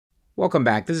Welcome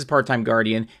back. This is Part-Time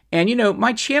Guardian. And you know,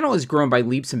 my channel has grown by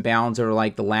leaps and bounds over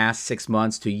like the last 6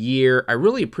 months to a year. I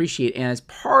really appreciate it. And as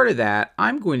part of that,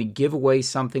 I'm going to give away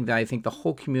something that I think the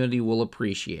whole community will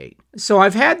appreciate. So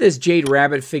I've had this Jade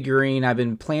Rabbit figurine. I've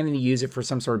been planning to use it for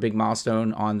some sort of big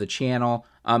milestone on the channel.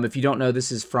 If you don't know,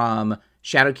 this is from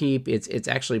Shadowkeep. It's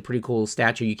actually a pretty cool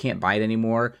statue. You can't buy it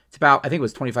anymore. It's about, I think it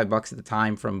was 25 bucks at the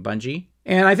time from Bungie.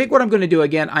 And I think what I'm going to do,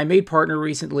 again, I made partner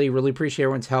recently. Really appreciate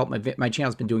everyone's help. My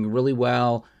channel's been doing really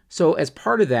well. So as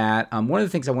part of that, one of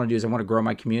the things I want to do is I want to grow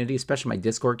my community, especially my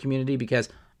Discord community, because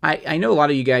I know a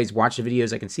lot of you guys watch the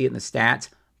videos. I can see it in the stats.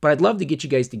 But I'd love to get you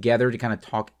guys together to kind of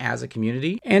talk as a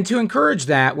community. And to encourage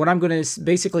that, what I'm going to,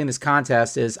 basically in this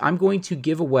contest is I'm going to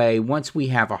give away, once we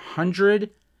have 100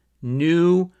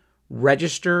 new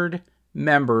registered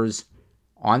members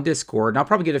on Discord, and I'll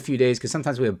probably get a few days because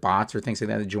sometimes we have bots or things like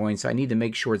that to join, so I need to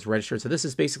make sure it's registered. So this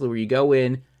is basically where you go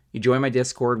in, you join my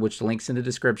Discord, which the link's in the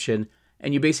description,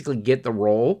 and you basically get the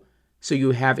role, so you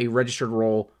have a registered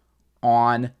role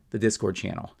on the Discord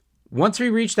channel. Once we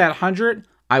reach that 100,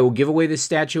 I will give away this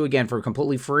statue again for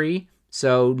completely free,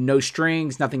 so no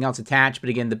strings, nothing else attached. But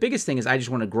again, the biggest thing is I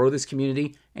just want to grow this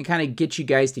community and kind of get you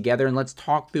guys together, and let's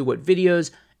talk through what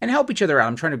videos and help each other out.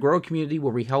 I'm trying to grow a community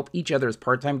where we help each other as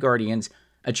part-time guardians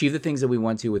achieve the things that we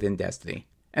want to within Destiny.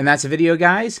 And that's the video,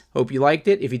 guys. Hope you liked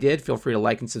it. If you did, feel free to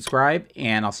like and subscribe,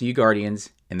 and I'll see you Guardians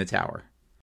in the tower.